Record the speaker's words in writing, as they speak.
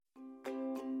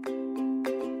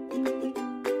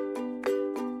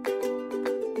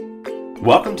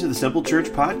Welcome to the Simple Church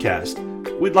Podcast.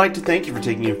 We'd like to thank you for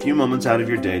taking a few moments out of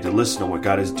your day to listen to what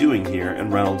God is doing here in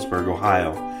Reynoldsburg,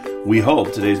 Ohio. We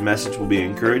hope today's message will be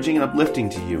encouraging and uplifting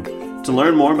to you. To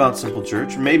learn more about Simple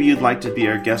Church, or maybe you'd like to be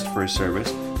our guest for a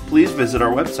service, please visit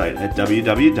our website at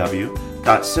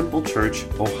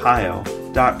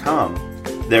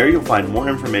www.simplechurchohio.com. There you'll find more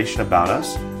information about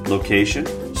us,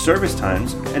 location, service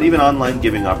times, and even online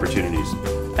giving opportunities.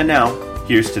 And now,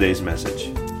 here's today's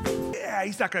message.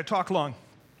 He's not going to talk long.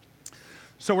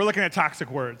 So we're looking at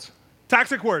toxic words.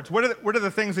 Toxic words. What are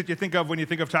the things that you think of when you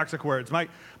think of toxic words? My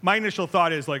initial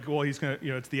thought is like, well, he's going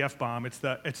to, it's the F-bomb. It's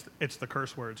the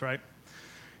curse words, right?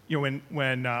 When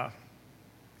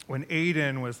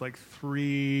Aiden was like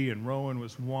 3 and Rowan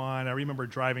was 1, I remember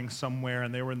driving somewhere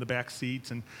and they were in the back seats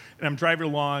and I'm driving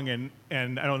along and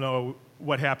I don't know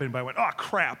what happened, but I went, oh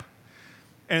crap.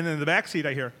 And then in the back seat,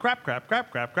 I hear crap, crap, crap,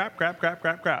 crap, crap, crap, crap,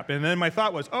 crap, crap. And then my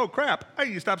thought was, oh, crap, I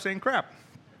need to stop saying crap.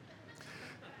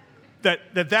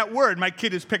 That word my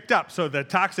kid has picked up. So the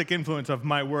toxic influence of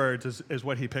my words is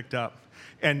what he picked up.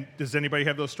 And does anybody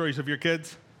have those stories of your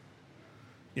kids?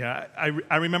 Yeah,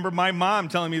 I remember my mom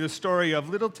telling me the story of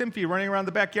little Timpy running around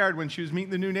the backyard when she was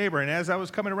meeting the new neighbor. And as I was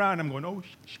coming around, I'm going, oh,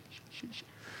 shh.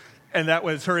 And that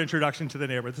was her introduction to the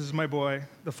neighbor. This is my boy,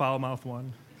 the foul-mouthed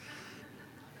one.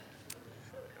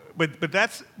 But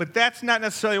that's not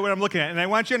necessarily what I'm looking at. And I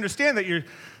want you to understand that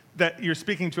you're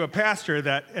speaking to a pastor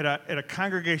that at a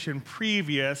congregation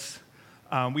previous,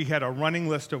 we had a running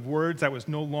list of words I was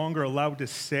no longer allowed to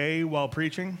say while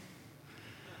preaching.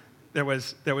 There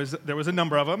was a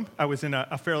number of them. I was in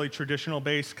a fairly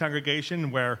traditional-based congregation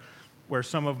where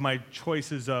some of my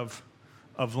choices of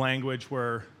language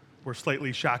were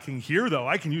slightly shocking. Here, though,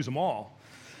 I can use them all.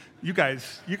 You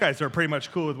guys are pretty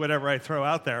much cool with whatever I throw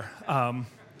out there.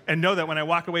 And know that when I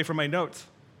walk away from my notes,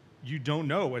 you don't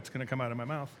know what's going to come out of my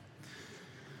mouth.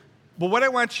 But what I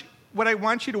want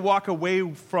you to walk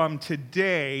away from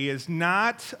today is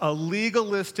not a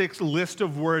legalistic list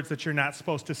of words that you're not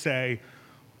supposed to say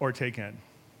or take in.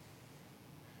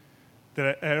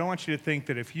 I don't want you to think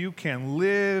that if you can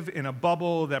live in a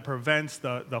bubble that prevents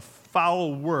the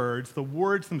foul words, the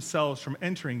words themselves from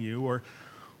entering you,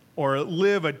 or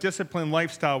live a disciplined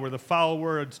lifestyle where the foul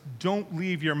words don't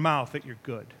leave your mouth, that you're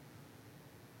good.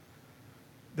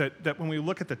 That when we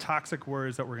look at the toxic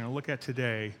words that we're going to look at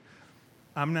today,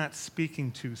 I'm not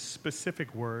speaking to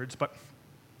specific words, but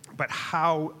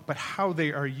how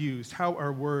they are used, how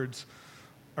our words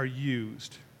are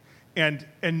used. And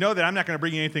know that I'm not going to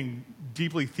bring you anything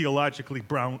deeply theologically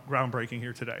groundbreaking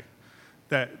here today.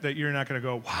 That you're not going to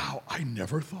go, wow, I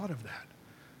never thought of that.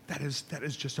 That is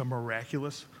just a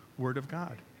miraculous word of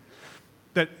God.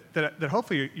 That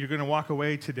hopefully you're going to walk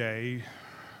away today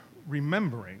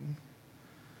remembering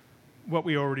what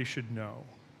we already should know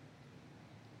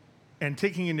and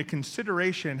taking into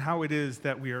consideration how it is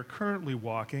that we are currently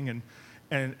walking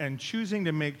and choosing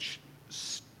to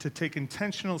take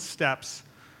intentional steps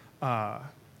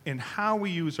in how we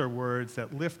use our words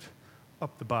that lift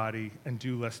up the body and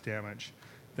do less damage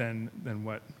than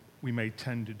what we may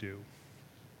tend to do.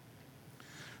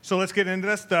 So let's get into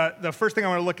this. The first thing I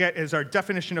want to look at is our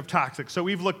definition of toxic. So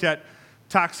we've looked at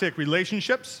toxic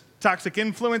relationships, toxic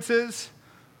influences,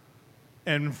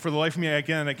 and for the life of me,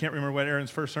 again, I can't remember what Aaron's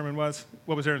first sermon was.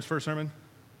 What was Aaron's first sermon?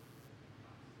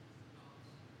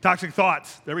 Toxic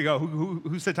thoughts. There we go.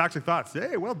 Who said toxic thoughts?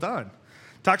 Hey, well done.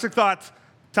 Toxic thoughts,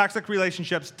 toxic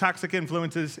relationships, toxic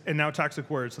influences, and now toxic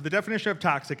words. So the definition of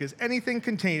toxic is anything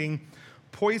containing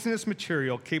poisonous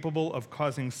material capable of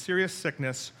causing serious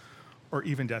sickness or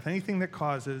even death. Anything that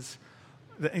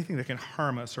can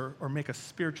harm us or make us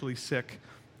spiritually sick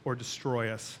or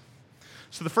destroy us.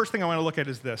 So the first thing I want to look at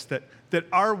is this, that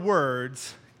our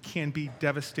words can be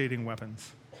devastating weapons.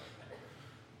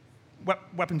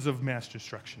 Weapons of mass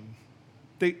destruction.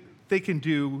 They can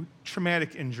do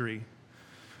traumatic injury.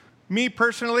 Me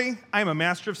personally, I'm a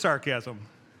master of sarcasm.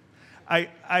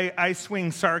 I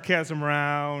swing sarcasm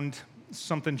around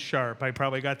something sharp. I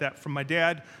probably got that from my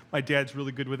dad. My dad's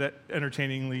really good with it,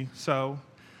 entertainingly so.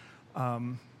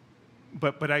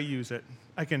 But I use it.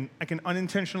 I can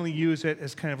unintentionally use it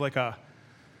as kind of like a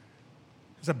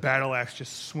battle axe,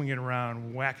 just swinging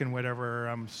around, whacking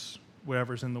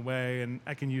whatever's in the way, and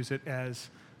I can use it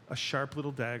as a sharp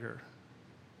little dagger,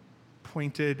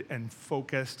 pointed and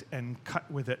focused and cut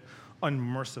with it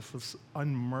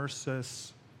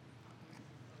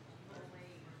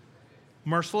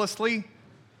mercilessly.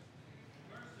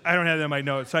 I don't have that in my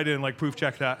notes, so I didn't proof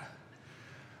check that.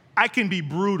 I can be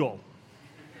brutal.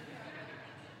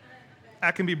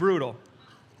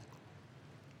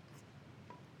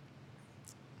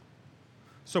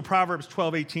 So Proverbs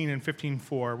 12:18 and 15:4,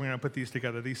 we're going to put these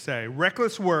together. These say,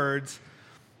 reckless words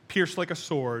pierce like a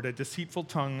sword, a deceitful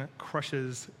tongue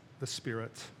crushes the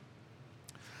spirit.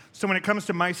 So when it comes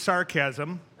to my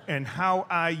sarcasm and how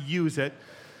I use it,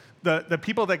 the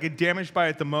people that get damaged by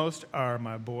it the most are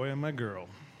my boy and my girl.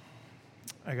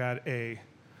 I got a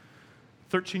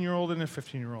 13-year-old and a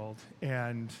 15-year-old,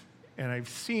 and I've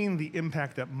seen the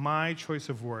impact that my choice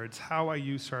of words, how I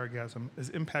use sarcasm, has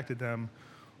impacted them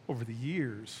over the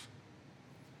years.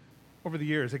 Over the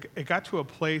years, it got to a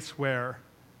place where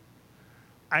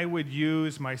I would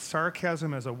use my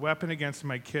sarcasm as a weapon against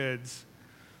my kids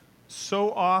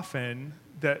so often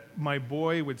that my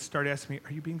boy would start asking me,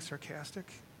 are you being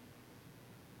sarcastic?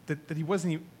 That he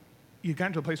wasn't even, he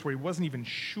got to a place where he wasn't even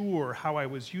sure how I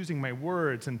was using my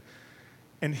words, and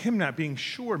him not being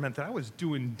sure meant that I was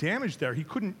doing damage there. He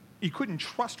couldn't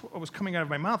trust what was coming out of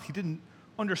my mouth. He didn't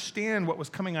understand what was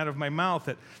coming out of my mouth,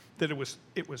 that it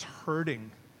was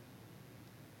hurting.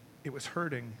 It was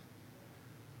hurting.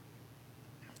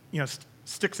 You know,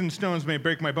 sticks and stones may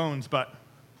break my bones, but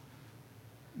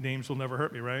names will never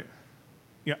hurt me, right?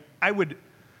 Yeah,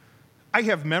 I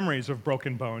have memories of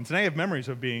broken bones, and I have memories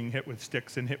of being hit with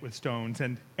sticks and hit with stones,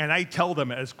 and I tell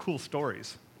them as cool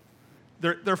stories.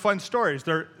 They're fun stories.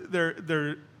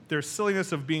 They're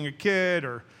silliness of being a kid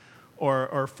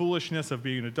or foolishness of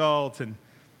being an adult,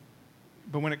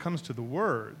 but when it comes to the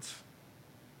words,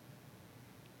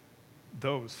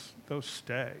 those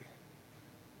stay.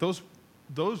 Those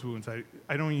wounds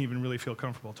I don't even really feel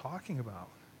comfortable talking about.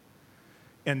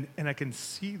 And I can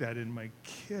see that in my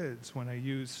kids when I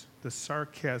use the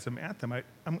sarcasm at them.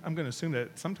 I'm going to assume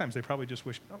that sometimes they probably just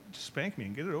wish, oh, just spank me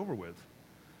and get it over with,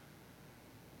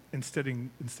 instead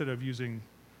of using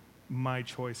my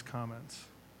choice comments.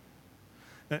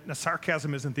 Now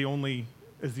sarcasm isn't the only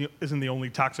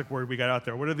toxic word we got out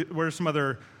there. What are some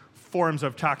other forms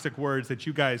of toxic words that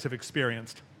you guys have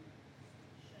experienced?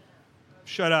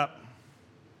 Shut up.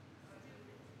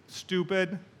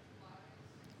 Stupid.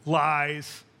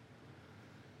 Lies.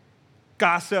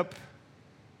 Gossip.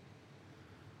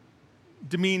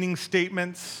 Demeaning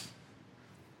statements.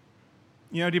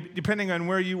 You know, depending on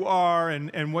where you are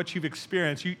and what you've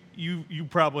experienced, you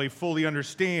probably fully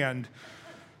understand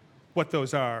what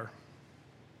those are.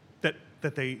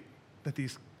 That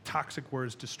these toxic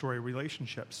words destroy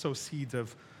relationships, sow seeds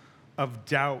of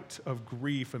doubt, of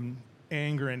grief, and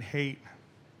anger and hate.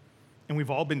 And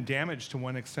we've all been damaged to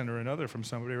one extent or another from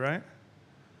somebody, right?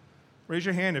 Raise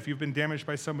your hand if you've been damaged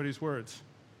by somebody's words.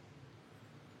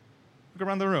 Look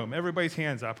around the room. Everybody's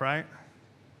hands up, right?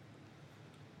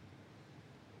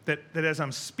 That as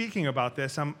I'm speaking about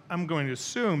this, I'm going to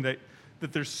assume that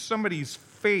there's somebody's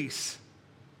face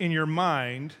in your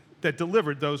mind that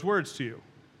delivered those words to you.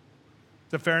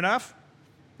 Is that fair enough?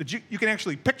 That you can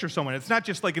actually picture someone. It's not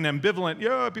just like an ambivalent,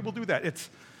 yeah, people do that. It's,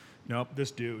 nope, this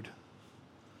dude.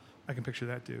 I can picture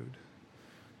that dude.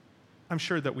 I'm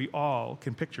sure that we all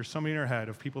can picture somebody in our head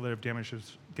of people that have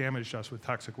damaged us with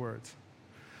toxic words.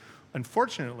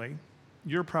 Unfortunately,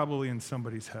 you're probably in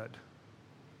somebody's head.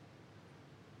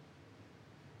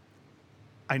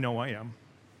 I know I am.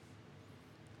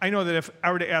 I know that if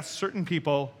I were to ask certain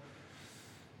people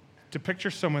to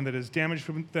picture someone that has damaged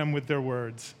them with their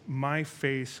words, my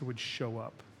face would show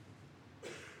up.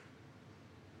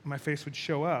 My face would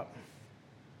show up.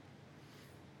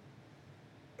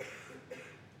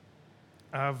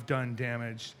 I've done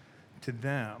damage to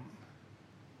them.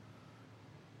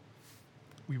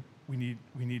 We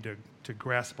need to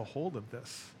grasp a hold of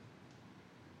this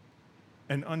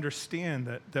and understand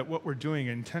that what we're doing,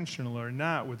 intentional or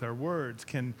not, with our words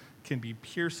can be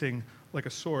piercing like a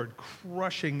sword,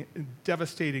 crushing,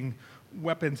 devastating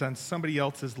weapons on somebody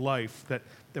else's life,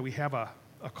 that we have a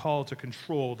call to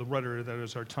control the rudder that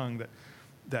is our tongue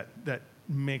that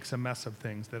makes a mess of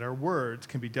things, that our words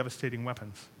can be devastating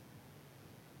weapons.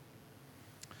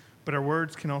 But our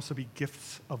words can also be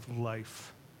gifts of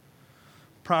life.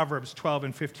 Proverbs 12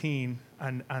 and 15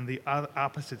 on the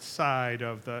opposite side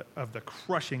of the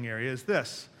crushing area is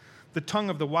this: the tongue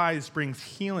of the wise brings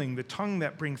healing. The tongue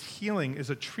that brings healing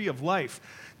is a tree of life.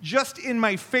 Just in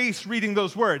my face reading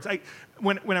those words,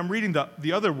 when I'm reading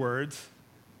the other words,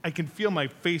 I can feel my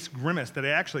face grimace that I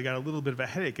actually got a little bit of a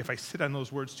headache if I sit on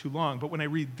those words too long. But when I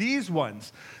read these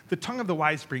ones, the tongue of the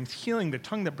wise brings healing. The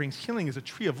tongue that brings healing is a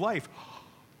tree of life.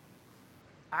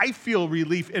 I feel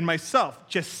relief in myself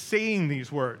just saying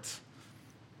these words.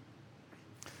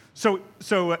 So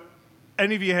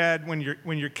any of you had, when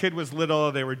your kid was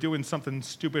little, they were doing something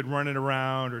stupid, running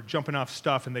around or jumping off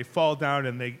stuff, and they fall down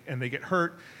and they get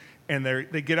hurt, and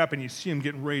they get up and you see them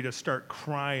getting ready to start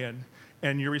crying,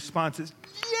 and your response is,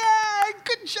 yeah,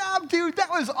 good good job, dude. That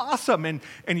was awesome. And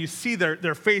you see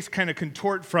their face kind of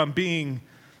contort from being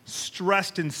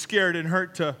stressed and scared and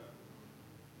hurt to,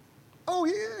 oh,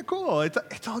 yeah, cool.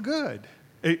 It's all good.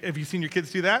 Have you seen your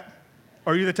kids do that?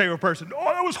 Or are you the type of person, oh,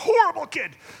 that was horrible,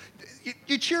 kid?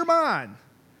 You cheer them on.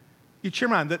 You cheer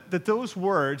them on. That those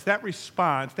words, that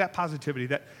response, that positivity,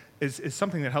 that is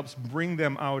something that helps bring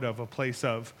them out of a place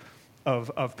of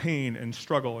pain and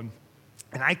struggle. And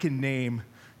I can name,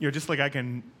 just like I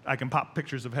can pop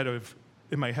pictures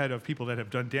in my head of people that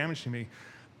have done damage to me.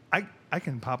 I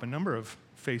can pop a number of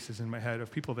faces in my head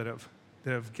of people that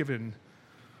have given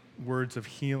words of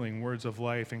healing, words of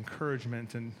life,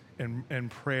 encouragement,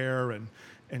 and prayer,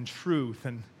 and truth,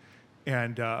 and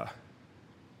I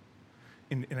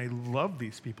love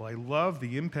these people. I love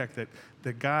the impact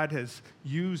that God has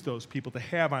used those people to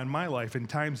have on my life in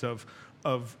times of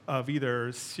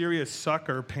either serious suck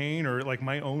or pain, or like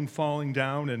my own falling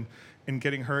down and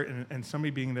getting hurt, and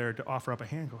somebody being there to offer up a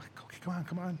hand, go, okay,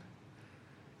 come on.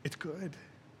 It's good.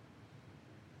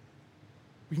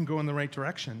 We can go in the right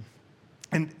direction.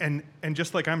 And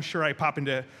just like I'm sure I pop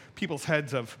into people's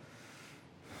heads of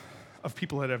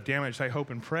people that have damaged, I hope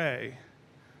and pray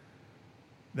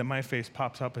that my face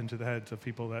pops up into the heads of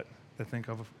people that think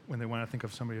of, when they want to think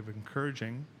of somebody of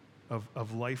encouraging,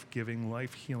 of life-giving,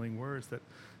 life-healing words,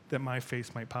 that my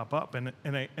face might pop up. And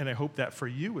I hope that for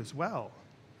you as well.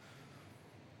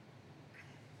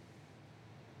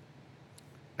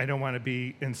 I don't want to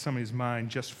be in somebody's mind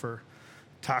just for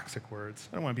toxic words.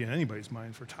 I don't want to be in anybody's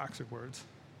mind for toxic words.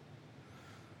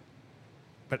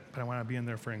 But I want to be in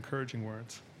there for encouraging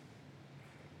words.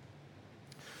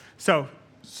 So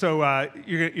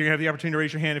you're going to have the opportunity to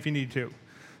raise your hand if you need to.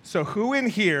 So who in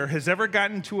here has ever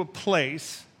gotten to a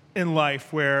place in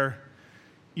life where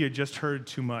you just heard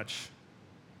too much?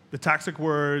 The toxic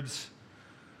words,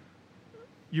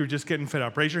 you're just getting fed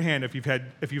up. Raise your hand if you've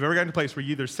ever gotten to a place where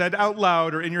you either said out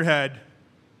loud or in your head,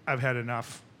 I've had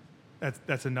enough.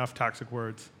 That's enough toxic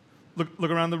words.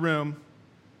 Look around the room.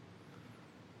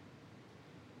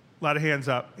 A lot of hands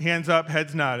up. Hands up,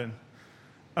 heads nodding.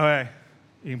 Okay,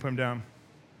 you can put them down.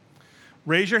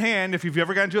 Raise your hand if you've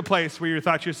ever gotten to a place where you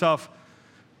thought to yourself,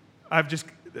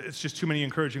 it's just too many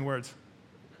encouraging words.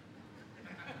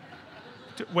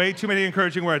 Way too many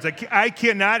encouraging words. I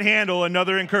cannot handle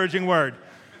another encouraging word.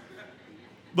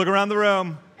 Look around the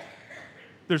room.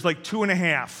 There's like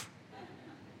 2.5.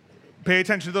 Pay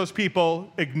attention to those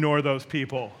people. Ignore those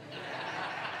people.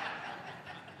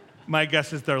 My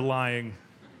guess is they're lying.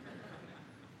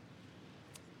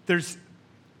 There's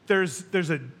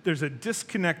a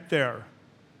disconnect there.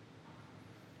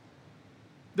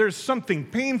 There's something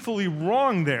painfully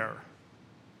wrong there.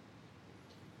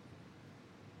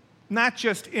 Not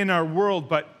just in our world,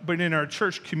 but in our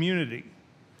church community,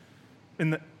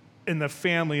 in the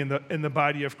family, in the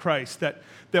body of Christ. That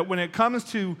when it comes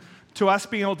to us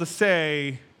being able to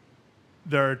say,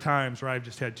 there are times where I've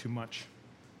just had too much.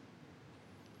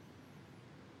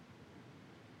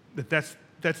 That's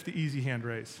the easy hand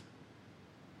raise.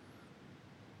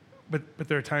 But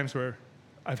there are times where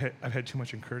I've had too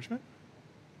much encouragement.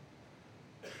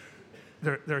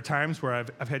 There are times where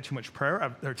I've had too much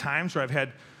prayer. There are times where I've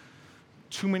had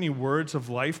too many words of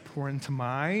life pour into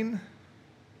mine.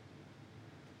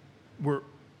 We're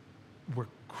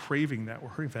craving that. We're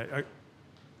hurting for that.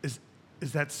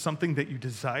 Is that something that you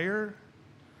desire,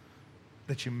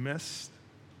 that you miss,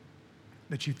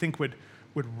 that you think would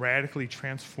radically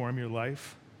transform your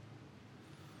life?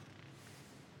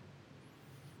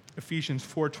 Ephesians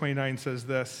 4:29 says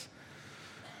this: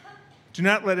 do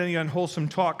not let any unwholesome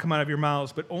talk come out of your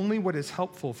mouths, but only what is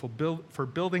helpful for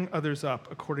building others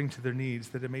up according to their needs,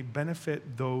 that it may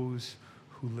benefit those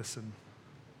who listen.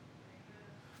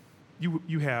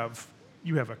 You have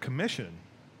a commission.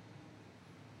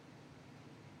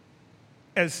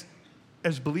 As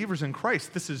believers in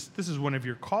Christ, this is one of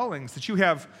your callings, that you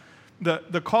have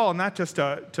the call not just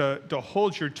to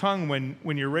hold your tongue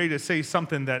when you're ready to say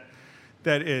something that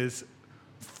is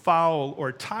foul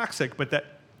or toxic,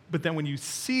 but then when you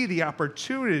see the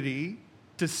opportunity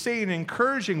to say an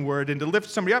encouraging word and to lift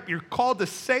somebody up, you're called to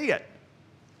say it.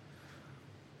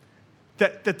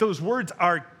 That those words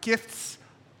are gifts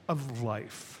of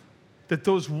life. That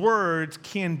those words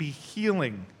can be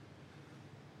healing.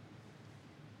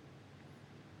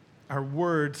 Our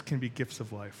words can be gifts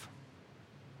of life.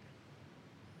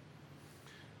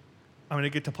 I'm going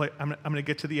to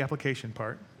get to the application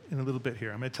part in a little bit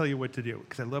here. I'm going to tell you what to do,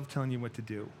 because I love telling you what to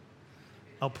do.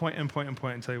 I'll point and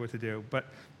tell you what to do. But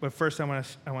first, I want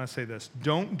to say this: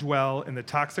 don't dwell in the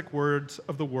toxic words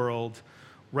of the world.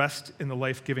 Rest in the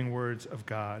life-giving words of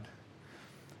God.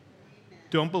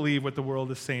 Don't believe what the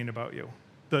world is saying about you.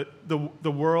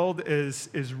 The world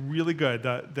is really good.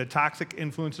 The toxic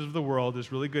influences of the world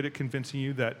is really good at convincing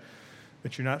you that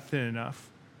you're not thin enough,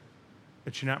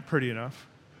 that you're not pretty enough,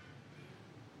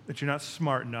 that you're not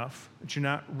smart enough, that you're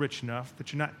not rich enough,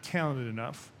 that you're not talented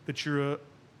enough, that you're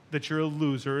a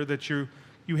loser, that you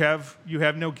have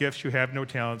no gifts, you have no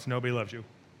talents, nobody loves you.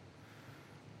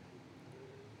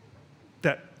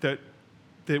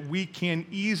 That we can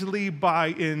easily buy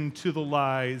into the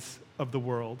lies of the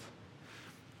world.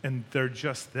 And they're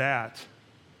just that.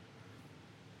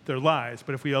 They're lies.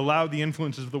 But if we allow the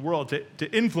influences of the world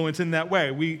to influence in that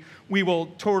way, we will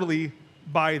totally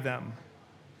buy them.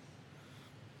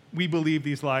 We believe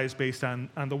these lies based on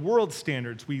the world's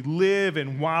standards. We live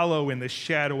and wallow in the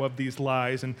shadow of these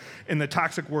lies and in the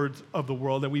toxic words of the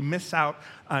world, and we miss out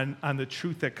on the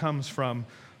truth that comes from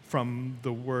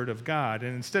the Word of God.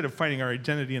 And instead of finding our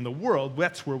identity in the world,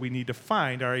 that's where we need to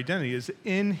find our identity, is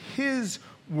in His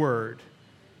Word,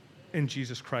 in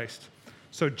Jesus Christ.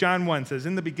 So John 1 says,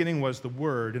 "In the beginning was the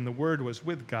Word, and the Word was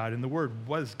with God, and the Word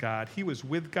was God. He was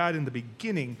with God in the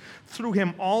beginning. Through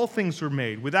Him all things were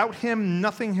made. Without Him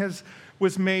nothing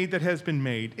was made that has been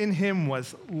made. In Him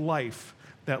was life.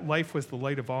 That life was the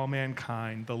light of all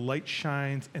mankind. The light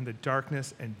shines in the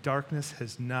darkness, and darkness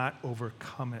has not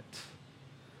overcome it."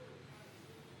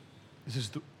 This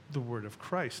is the Word of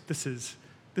Christ. This is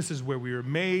where we were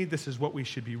made. This is what we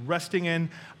should be resting in.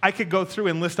 I could go through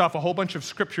and list off a whole bunch of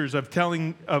scriptures that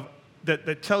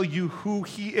tell you who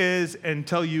He is and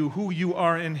tell you who you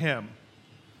are in Him.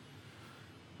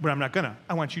 But I'm not gonna.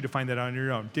 I want you to find that on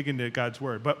your own. Dig into God's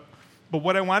Word. But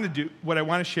what I want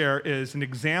to share is an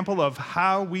example of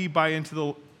how we buy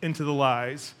into the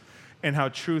lies and how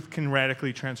truth can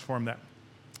radically transform that.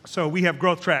 So we have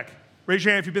Growth Track. Raise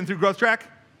your hand if you've been through Growth Track.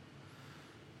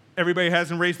 Everybody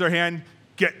hasn't raised their hand.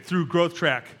 Get through Growth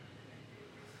Track.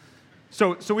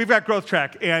 So we've got Growth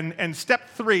Track, and step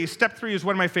three is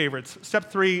one of my favorites. Step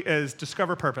 3 is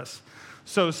discover purpose.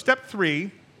 So step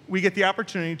 3, we get the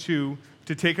opportunity to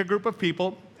take a group of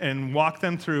people and walk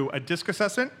them through a DISC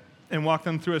assessment and walk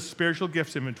them through a spiritual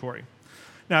gifts inventory.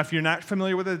 Now, if you're not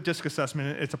familiar with a DISC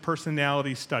assessment, it's a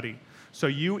personality study. So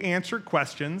you answer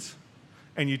questions,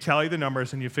 and you tally the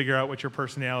numbers, and you figure out what your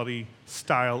personality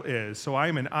style is. So I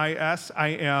am an IS. I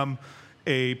am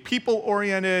a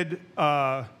people-oriented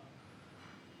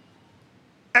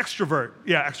extrovert.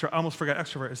 Yeah, I almost forgot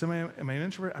extrovert. Am I an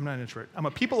introvert? I'm not an introvert. I'm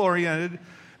a people-oriented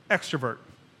extrovert.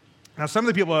 Now, some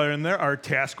of the people that are in there are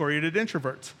task-oriented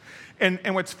introverts.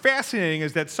 And what's fascinating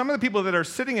is that some of the people that are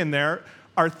sitting in there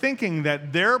are thinking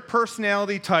that their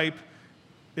personality type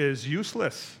is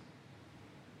useless,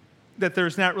 that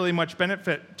there's not really much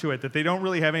benefit to it, that they don't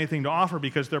really have anything to offer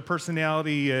because their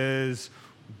personality is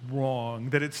wrong,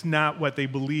 that it's not what they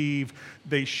believe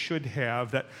they should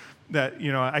have, that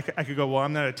I could go, well,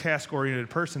 I'm not a task-oriented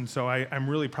person, so I'm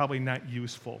really probably not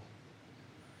useful.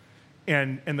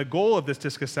 And the goal of this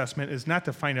DISC assessment is not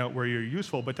to find out where you're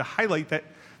useful, but to highlight that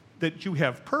you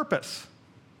have purpose.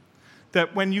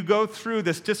 That when you go through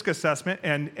this DISC assessment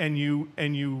and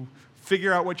you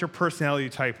figure out what your personality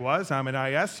type was. I'm an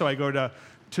IS, so I go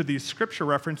to these scripture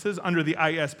references under the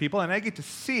IS people, and I get to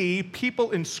see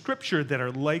people in Scripture that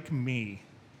are like me,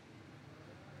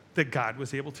 that God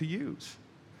was able to use.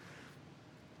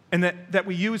 And that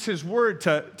we use His Word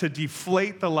to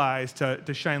deflate the lies,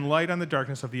 to shine light on the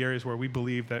darkness of the areas where we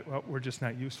believe that we're just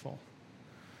not useful.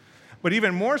 But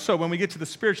even more so, when we get to the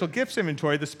spiritual gifts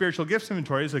inventory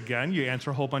is, again, you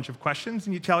answer a whole bunch of questions,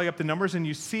 and you tally up the numbers, and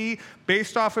you see,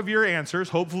 based off of your answers,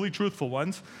 hopefully truthful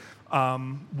ones,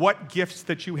 what gifts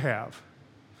that you have.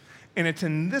 And it's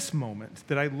in this moment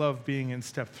that I love being in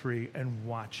step 3 and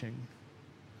watching.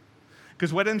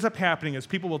 Because what ends up happening is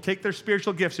people will take their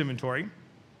spiritual gifts inventory,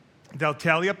 they'll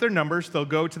tally up their numbers, they'll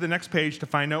go to the next page to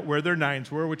find out where their 9s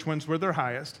were, which ones were their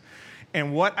highest.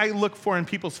 And what I look for in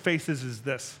people's faces is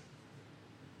this.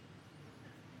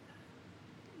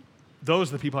 Those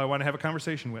are the people I want to have a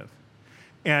conversation with.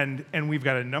 And we've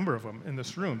got a number of them in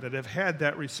this room that have had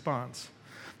that response.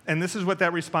 And this is what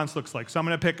that response looks like. So I'm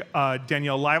going to pick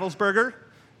Danielle Livelsberger.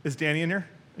 Is Danny in here?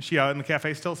 Is she out in the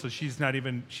cafe still? So she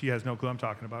has no clue I'm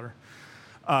talking about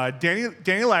her.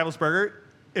 Danielle Livelsberger,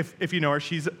 if you know her,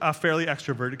 she's a fairly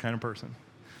extroverted kind of person.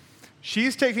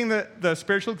 She's taking the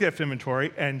spiritual gift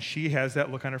inventory, and she has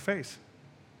that look on her face.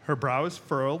 Her brow is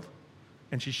furrowed,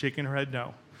 and she's shaking her head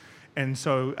no. And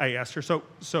so I asked her, so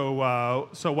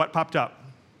what popped up?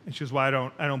 And she goes,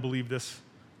 well, I don't believe this.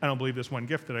 I don't believe this one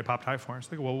gift that I popped high for. And I was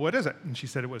like, well, what is it? And she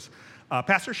said it was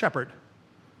Pastor Shepherd.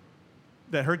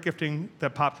 That her gifting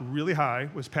that popped really high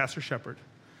was Pastor Shepherd.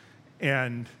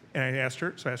 And I asked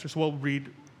her, so well, read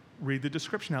read the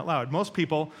description out loud. Most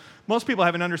people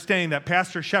have an understanding that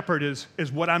pastor shepherd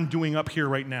is what I'm doing up here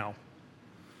right now,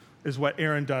 is what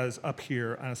Aaron does up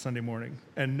here on a Sunday morning.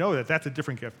 And know that that's a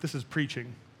different gift. This is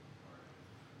preaching.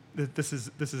 This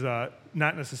is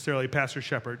not necessarily pastor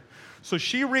shepherd. So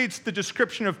she reads the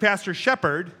description of pastor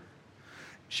shepherd.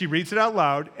 She reads it out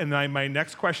loud, and my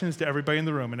next question is to everybody in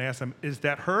the room, and I ask them, is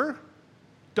that her?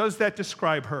 Does that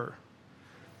describe her?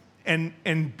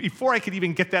 And before I could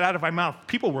even get that out of my mouth,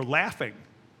 people were laughing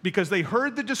because they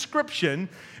heard the description,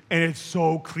 and it's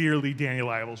so clearly Danny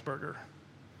Leibelsberger.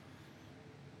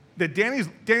 That Danny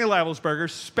Leibelsberger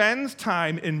spends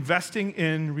time investing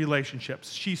in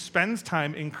relationships. She spends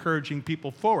time encouraging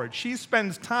people forward. She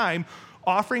spends time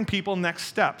offering people next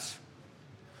steps.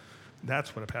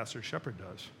 That's what a pastor shepherd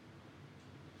does.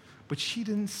 But she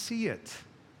didn't see it.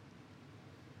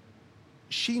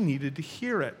 She needed to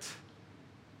hear it.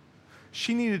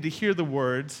 She needed to hear the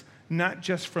words, not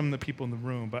just from the people in the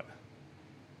room, but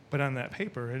on that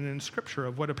paper and in Scripture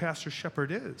of what a pastor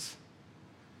shepherd is.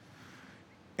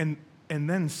 And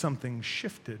then something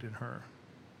shifted in her.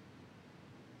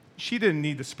 She didn't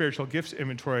need the spiritual gifts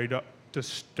inventory to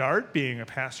start being a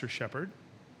pastor shepherd.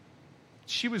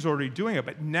 She was already doing it,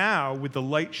 but now with the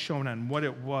light shown on what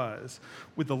it was,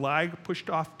 with the lie pushed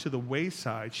off to the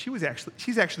wayside, she's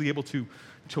actually able to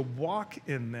walk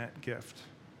in that gift.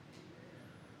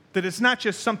 That it's not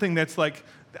just something that's like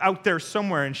out there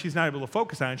somewhere and she's not able to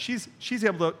focus on it. She's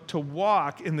able to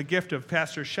walk in the gift of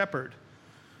pastor shepherd,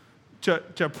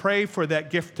 to pray for that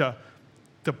gift to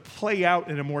play out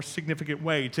in a more significant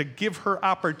way, to give her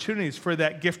opportunities for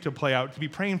that gift to play out, to be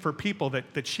praying for people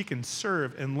that she can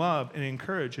serve and love and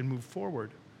encourage and move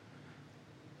forward.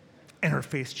 And her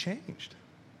face changed.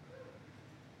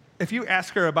 If you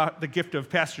ask her about the gift of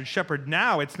pastor shepherd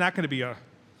now, it's not going to be a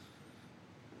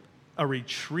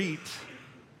retreat.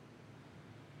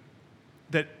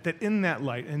 That in that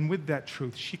light and with that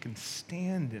truth, she can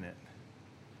stand in it.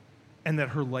 And that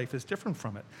her life is different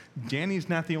from it. Danny's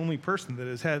not the only person that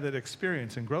has had that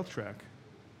experience in Growth Track.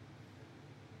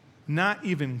 Not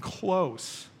even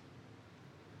close.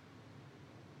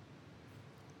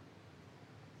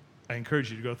 I encourage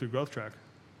you to go through Growth Track.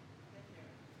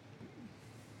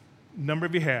 A number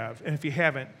of you have, and if you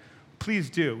haven't, please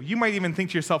do. You might even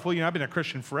think to yourself, well, I've been a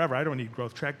Christian forever. I don't need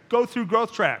Growth Track. Go through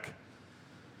Growth Track.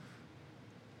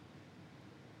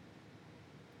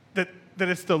 That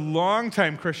it's the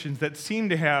longtime Christians that seem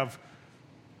to have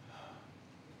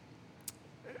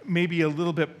maybe a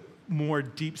little bit more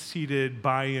deep-seated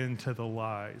buy-in to the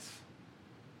lies.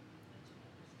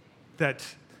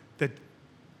 That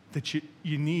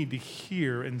you need to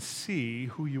hear and see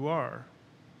who you are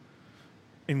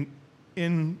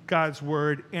in God's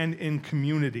word and in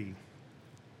community.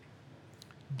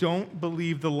 Don't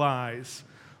believe the lies.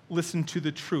 Listen to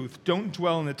the truth. Don't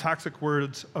dwell in the toxic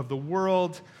words of the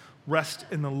world. Rest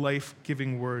in the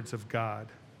life-giving words of God.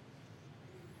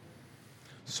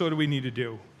 So what do we need to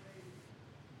do?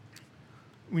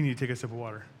 We need to take a sip of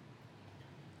water.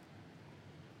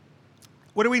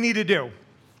 What do we need to do?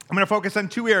 I'm going to focus on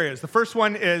two areas. The first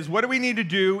one is, what do we need to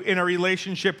do in our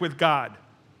relationship with God?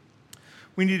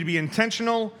 We need to be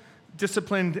intentional,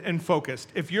 disciplined, and focused.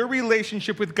 If your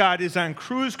relationship with God is on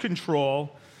cruise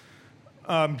control,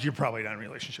 you're probably not in a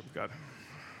relationship with God.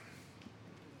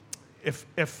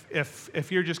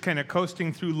 If you're just kind of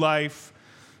coasting through life,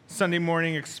 Sunday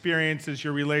morning experience is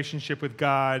your relationship with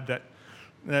God,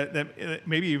 that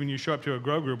maybe even you show up to a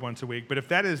grow group once a week, but if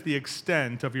that is the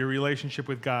extent of your relationship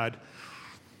with God,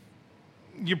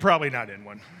 you're probably not in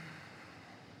one.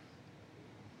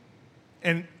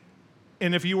 And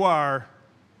if you are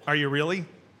you really?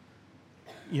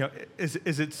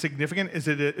 Is it significant? Is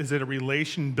it a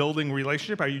relation-building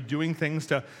relationship? Are you doing things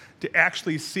to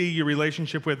actually see your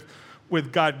relationship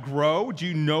with God grow? Do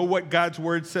you know what God's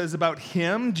word says about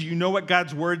him? Do you know what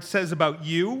God's word says about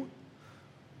you?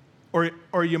 Or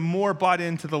are you more bought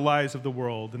into the lies of the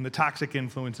world and the toxic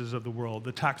influences of the world,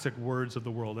 the toxic words of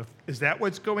the world? Is that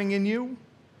what's going in you?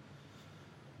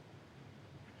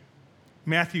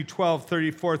 Matthew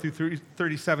 12:34 through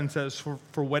 37 says,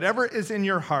 For whatever is in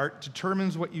your heart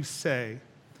determines what you say.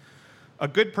 A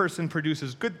good person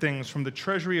produces good things from the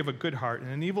treasury of a good heart,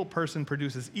 and an evil person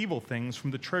produces evil things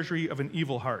from the treasury of an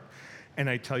evil heart. And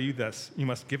I tell you this, you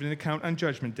must give an account on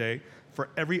Judgment Day for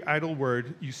every idle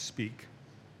word you speak.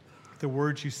 The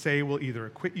words you say will either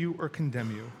acquit you or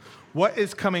condemn you. What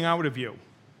is coming out of you?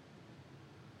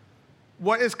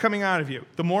 What is coming out of you?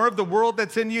 The more of the world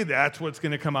that's in you, that's what's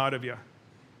going to come out of you.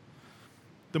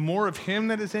 The more of him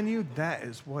that is in you, that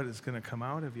is what is going to come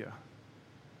out of you.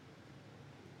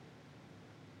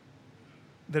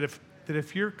 That that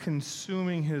if you're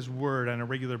consuming his word on a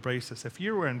regular basis, if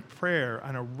you are in prayer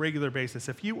on a regular basis,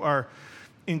 if you are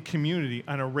in community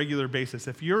on a regular basis,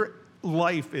 if your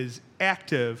life is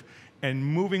active and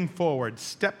moving forward,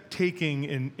 step-taking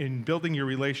in building your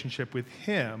relationship with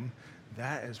him,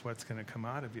 that is what's going to come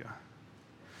out of you.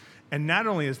 And not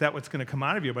only is that what's going to come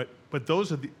out of you, but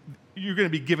you're going to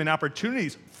be given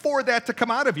opportunities for that to come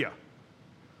out of you.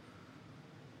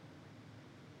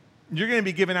 You're going to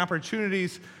be given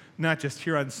opportunities not just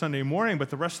here on Sunday morning, but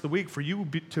the rest of the week for you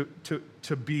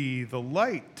to be the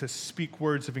light, to speak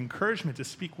words of encouragement, to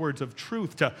speak words of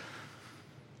truth, to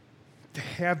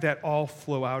have that all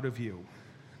flow out of you.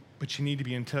 But you need to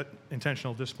be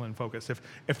intentional, discipline, focused.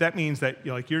 If that means that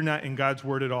you're not in God's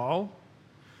word at all,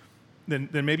 then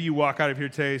maybe you walk out of here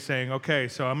today saying, okay,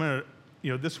 so I'm going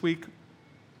to, this week,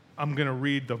 I'm going to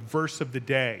read the verse of the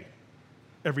day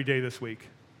every day this week.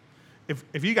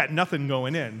 If you got nothing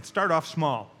going in, start off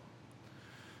small.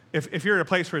 If you're at a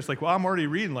place where it's like, well, I'm already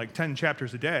reading 10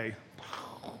 chapters a day,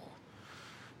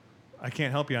 I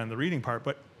can't help you on the reading part,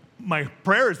 but my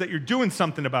prayer is that you're doing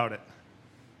something about it.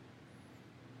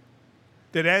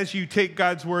 That as you take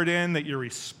God's word in, that you're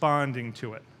responding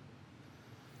to it.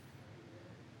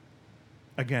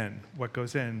 Again, what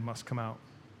goes in must come out.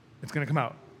 It's going to come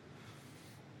out.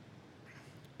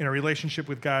 In a relationship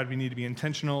with God, we need to be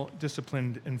intentional,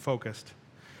 disciplined, and focused.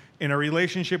 In a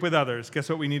relationship with others, guess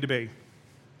what we need to be?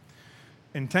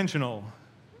 Intentional,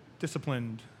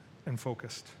 disciplined, and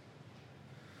focused.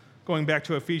 Going back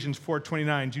to Ephesians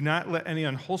 4:29, do not let any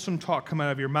unwholesome talk come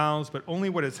out of your mouths, but only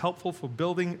what is helpful for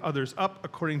building others up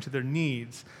according to their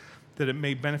needs, that it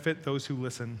may benefit those who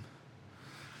listen.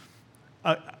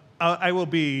 I will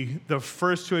be the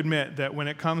first to admit that when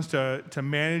it comes to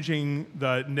managing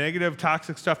the negative,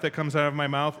 toxic stuff that comes out of my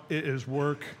mouth, it is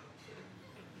work.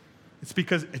 It's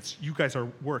because you guys are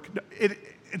work.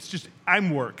 It's just, I'm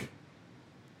work.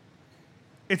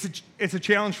 It's a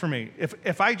challenge for me.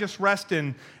 If I just rest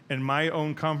in my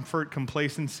own comfort,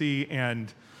 complacency,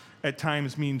 and at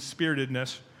times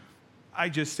mean-spiritedness, I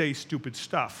just say stupid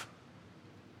stuff.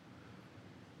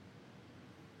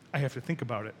 I have to think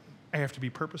about it. I have to be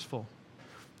purposeful.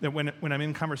 That when I'm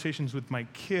in conversations with my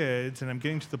kids and I'm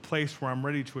getting to the place where I'm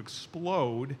ready to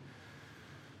explode,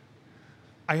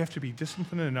 I have to be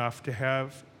disciplined enough to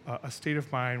have a state of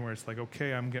mind where it's like,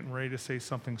 okay, I'm getting ready to say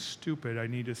something stupid. I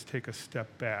need to take a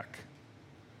step back.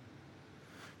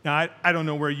 Now, I don't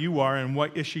know where you are and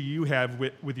what issue you have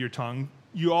with your tongue.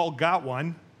 You all got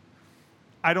one.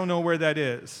 I don't know where that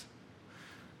is.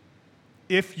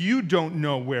 If you don't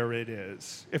know where it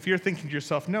is, if you're thinking to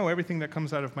yourself, no, everything that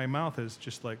comes out of my mouth is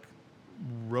just like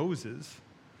roses,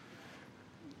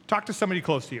 talk to somebody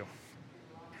close to you.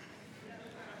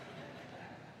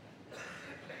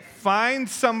 Find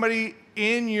somebody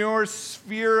in your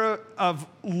sphere of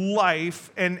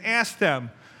life and ask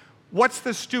them, what's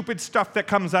the stupid stuff that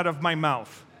comes out of my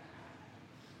mouth?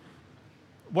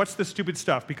 What's the stupid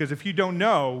stuff? Because if you don't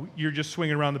know, you're just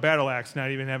swinging around the battle axe,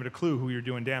 not even having a clue who you're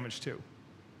doing damage to.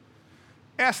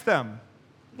 Ask them.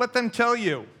 Let them tell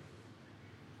you.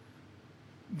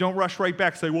 Don't rush right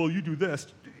back and say, well, you do this.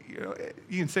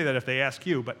 You can say that if they ask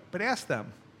you, but ask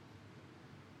them.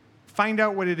 Find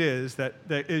out what it is that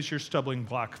is your stumbling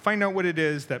block. Find out what it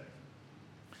is that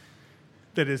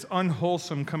is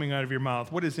unwholesome coming out of your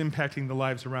mouth. What is impacting the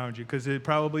lives around you? Because it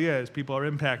probably is. People are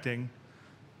impacting.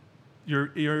 You're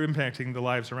impacting the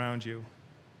lives around you.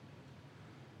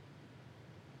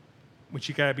 Which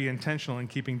you got to be intentional in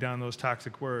keeping down those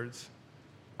toxic words.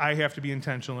 I have to be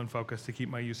intentional and focused to keep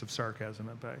my use of sarcasm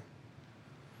at bay.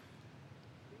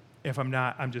 If I'm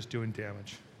not, I'm just doing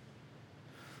damage.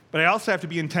 But I also have to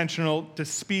be intentional to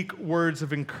speak words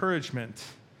of encouragement.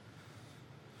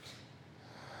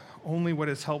 Only what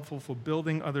is helpful for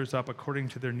building others up according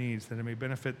to their needs, that it may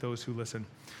benefit those who listen.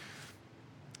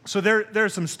 So there are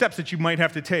some steps that you might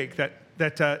have to take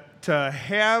that to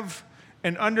have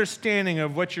an understanding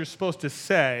of what you're supposed to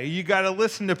say, you got to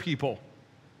listen to people.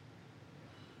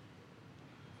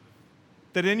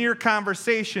 That in your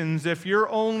conversations, if your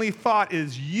only thought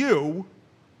is you're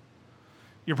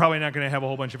probably not going to have a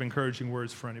whole bunch of encouraging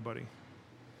words for anybody.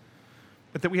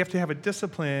 But that we have to have a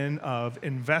discipline of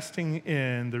investing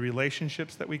in the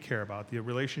relationships that we care about, the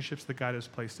relationships that God has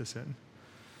placed us in,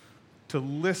 to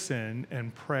listen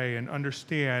and pray and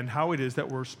understand how it is that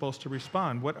we're supposed to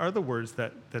respond. What are the words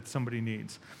that somebody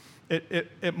needs?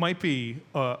 It might be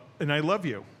an I love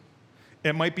you.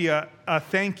 It might be a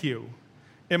thank you.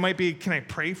 It might be, can I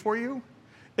pray for you?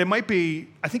 It might be,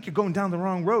 I think you're going down the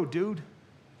wrong road, dude.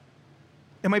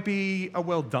 It might be a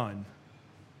well done.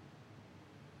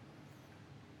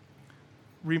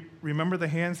 remember the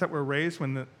hands that were raised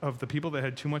of the people that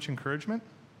had too much encouragement?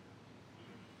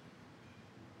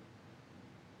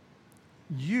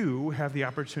 You have the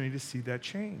opportunity to see that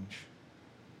change.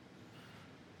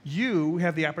 You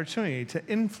have the opportunity to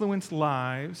influence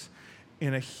lives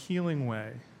in a healing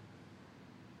way.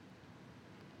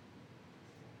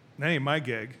 That ain't my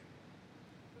gig.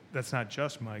 That's not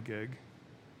just my gig.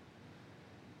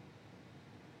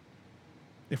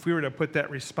 If we were to put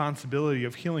that responsibility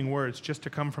of healing words just to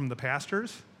come from the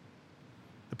pastors,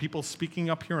 the people speaking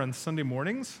up here on Sunday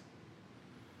mornings,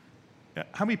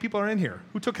 how many people are in here?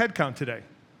 Who took head count today?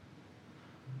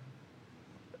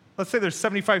 Let's say there's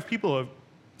 75 people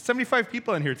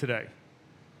in here today.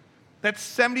 That's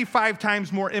 75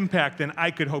 times more impact than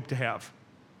I could hope to have.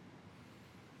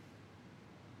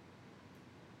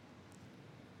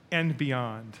 And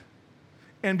beyond.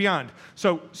 And beyond.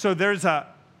 So there's a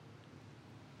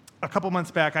couple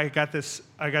months back, I got this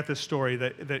story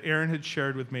that Aaron had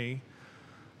shared with me,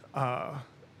 that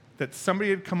somebody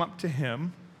had come up to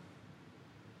him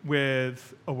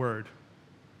with a word.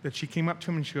 That she came up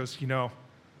to him and she goes,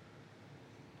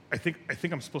 I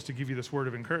think I'm supposed to give you this word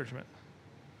of encouragement.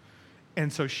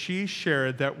 And so she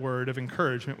shared that word of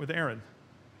encouragement with Aaron.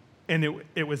 And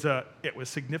it was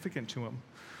significant to him.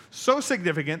 So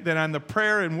significant that on the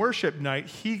prayer and worship night,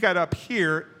 he got up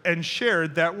here and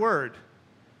shared that word.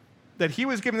 That he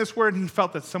was given this word and he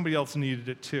felt that somebody else needed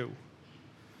it too.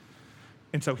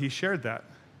 And so he shared that.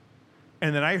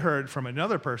 And then I heard from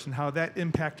another person how that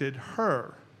impacted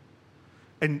her.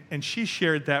 And she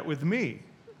shared that with me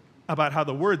about how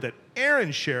the word that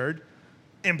Aaron shared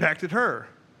impacted her.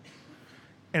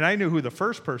 And I knew who the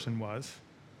first person was.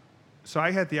 So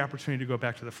I had the opportunity to go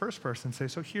back to the first person and say,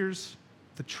 so here's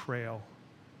the trail.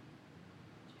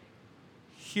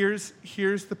 Here's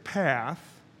the path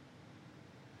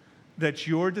that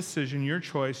your decision, your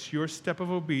choice, your step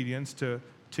of obedience to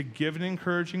give an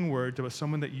encouraging word to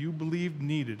someone that you believed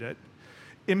needed it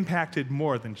impacted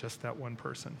more than just that one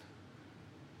person.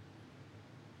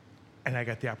 And I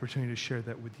got the opportunity to share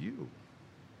that with you.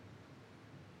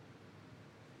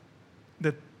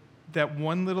 That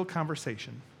one little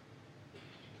conversation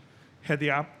had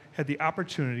the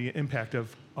opportunity and impact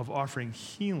of offering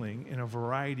healing in a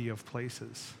variety of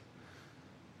places.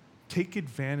 Take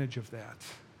advantage of that.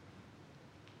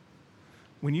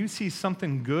 When you see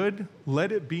something good,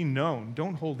 let it be known.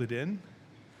 Don't hold it in.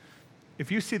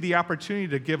 If you see the opportunity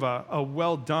to give a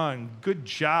well done, good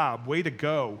job, way to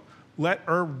go, let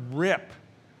her rip.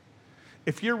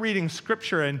 If you're reading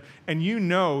scripture and you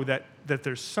know that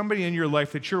there's somebody in your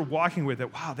life that you're walking with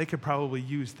that, wow, they could probably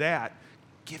use that,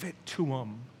 give it to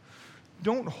them.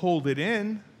 Don't hold it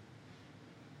in.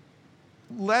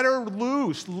 Let her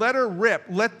loose. Let her rip.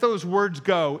 Let those words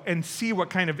go and see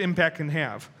what kind of impact it can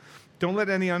have. Don't let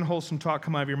any unwholesome talk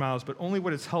come out of your mouths, but only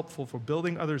what is helpful for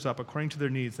building others up according to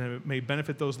their needs, and it may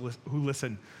benefit those who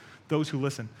listen. Those who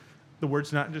listen. The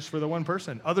word's not just for the one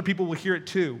person. Other people will hear it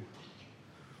too.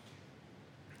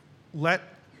 Let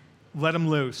them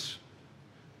loose.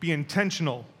 Be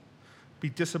intentional. Be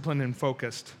disciplined and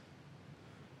focused.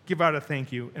 Give out a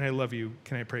thank you, and I love you.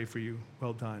 Can I pray for you?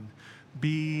 Well done.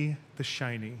 Be the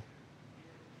shiny.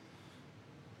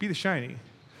 Be the shiny.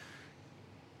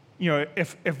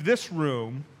 If this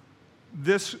room,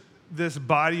 this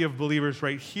body of believers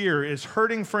right here is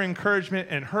hurting for encouragement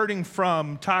and hurting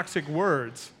from toxic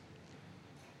words,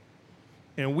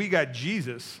 and we got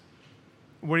Jesus,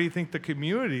 what do you think the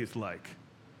community is like?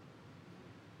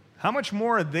 How much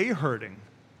more are they hurting?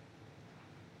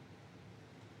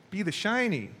 Be the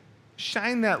shiny.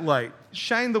 Shine that light.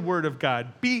 Shine the word of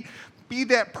God. Be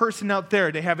that person out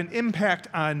there to have an impact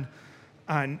on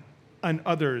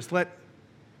others. Let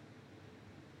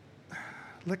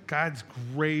God's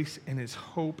grace and his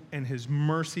hope and his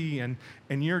mercy and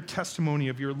your testimony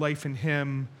of your life in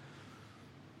him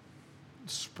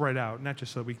spread out, not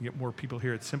just so we can get more people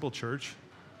here at Simple Church,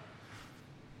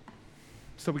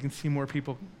 so we can see more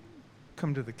people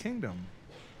come to the kingdom.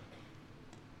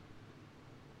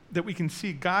 That we can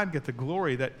see God get the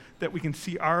glory, that we can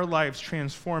see our lives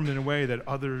transformed in a way that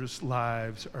others'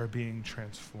 lives are being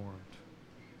transformed.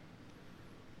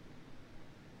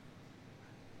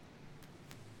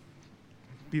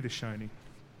 Be the shiny.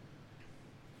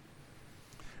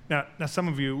 Now, some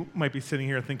of you might be sitting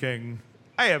here thinking,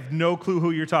 I have no clue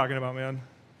who you're talking about, man.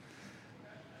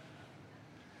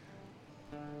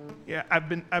 Yeah, I've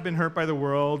been hurt by the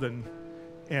world, and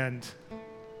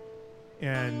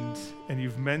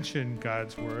you've mentioned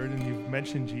God's word and you've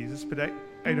mentioned Jesus, but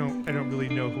I don't really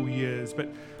know who he is. But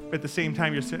at the same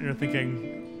time, you're sitting there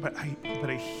thinking, but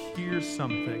I hear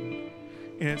something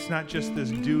and it's not just this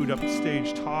dude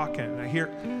upstage talking. I hear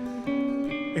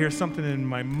something in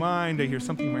my mind, I hear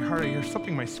something in my heart, I hear something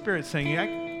in my spirit saying,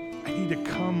 I need to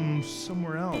come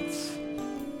somewhere else.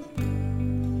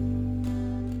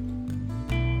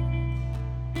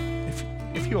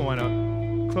 If you want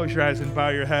to close your eyes and bow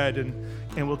your head,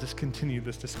 and we'll just continue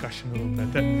this discussion a little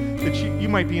bit. That you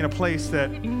might be in a place that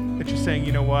you're saying,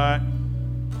 you know what?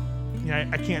 Yeah,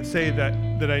 I can't say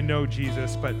that I know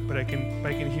Jesus, but I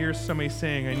can hear somebody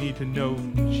saying I need to know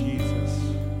Jesus.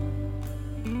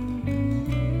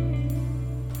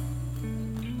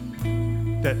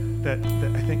 That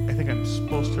I think I'm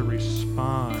supposed to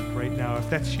respond right now. If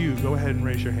that's you, go ahead and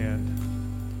raise your hand.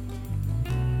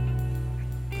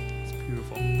 It's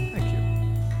beautiful. Thank you.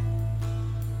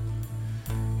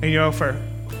 And you know, for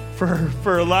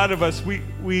a lot of us,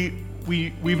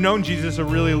 we've known Jesus a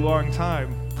really long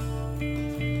time.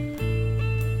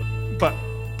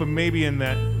 But maybe in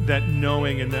that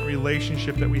knowing and that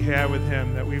relationship that we have with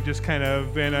him, that we've just kind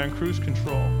of been on cruise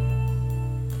control.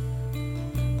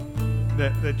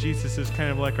 That Jesus is kind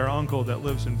of like our uncle that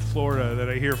lives in Florida that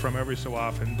I hear from every so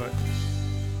often, but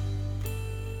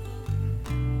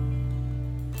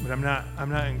I'm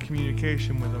not in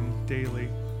communication with him daily.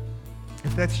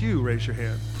 If that's you, raise your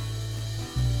hand.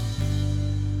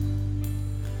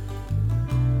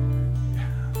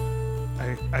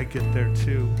 I get there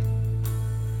too.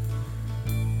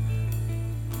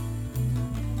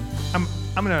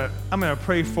 I'm gonna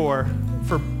pray for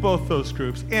both those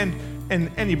groups and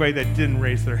anybody that didn't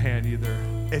raise their hand either.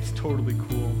 It's totally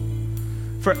cool.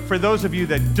 For those of you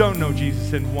that don't know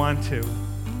Jesus and want to,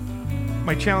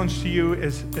 my challenge to you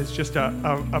is just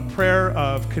a prayer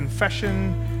of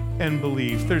confession and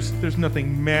belief. There's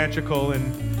nothing magical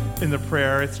in the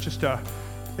prayer. It's just a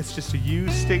you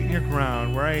stating your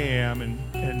ground where I am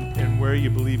and where you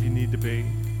believe you need to be.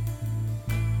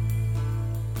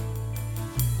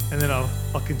 And then I'll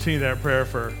continue that prayer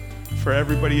for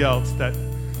everybody else that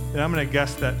I'm going to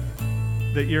guess that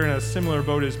you're in a similar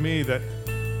boat as me, that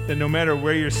no matter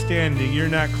where you're standing, you're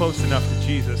not close enough to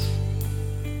Jesus.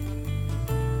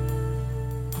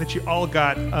 That you all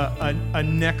got a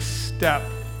next step.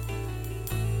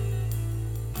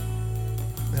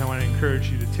 And I want to encourage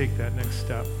you to take that next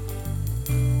step.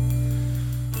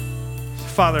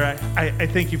 Father, I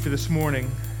thank you for this morning.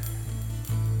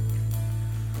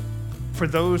 For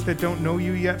those that don't know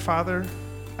you yet, Father,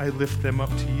 I lift them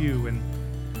up to you, and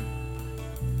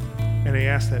I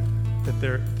ask that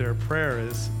their prayer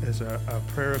is a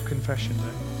prayer of confession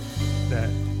that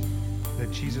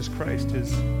Jesus Christ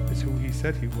is who he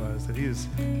said he was, that he is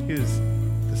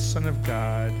the Son of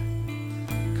God,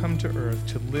 come to earth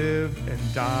to live and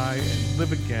die and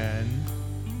live again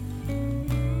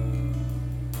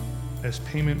as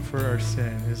payment for our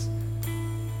sin,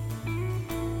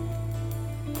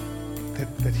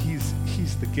 that he's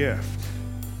the gift.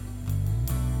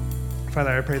 Father,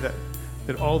 I pray that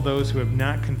all those who have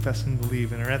not confessed and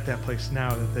believe and are at that place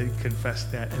now, that they confess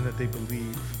that and that they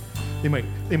believe. They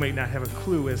might not have a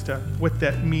clue as to what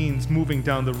that means moving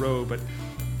down the road,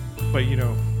 but you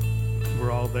know,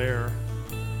 we're all there.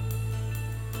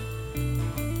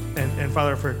 And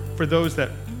Father, for those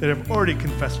that have already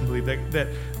confessed and believed,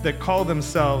 that call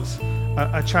themselves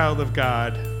a child of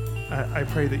God, I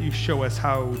pray that you show us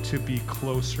how to be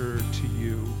closer to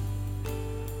you.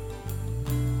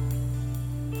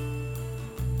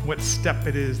 What step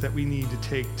it is that we need to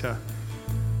take to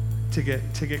get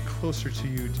closer to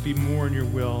you, to be more in your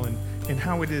will, and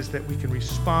how it is that we can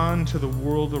respond to the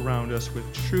world around us with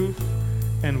truth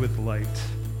and with light.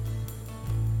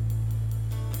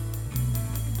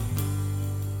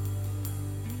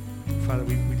 Father,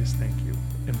 we just thank you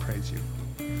and praise you.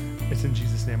 It's in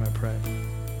Jesus' name I pray.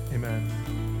 Amen.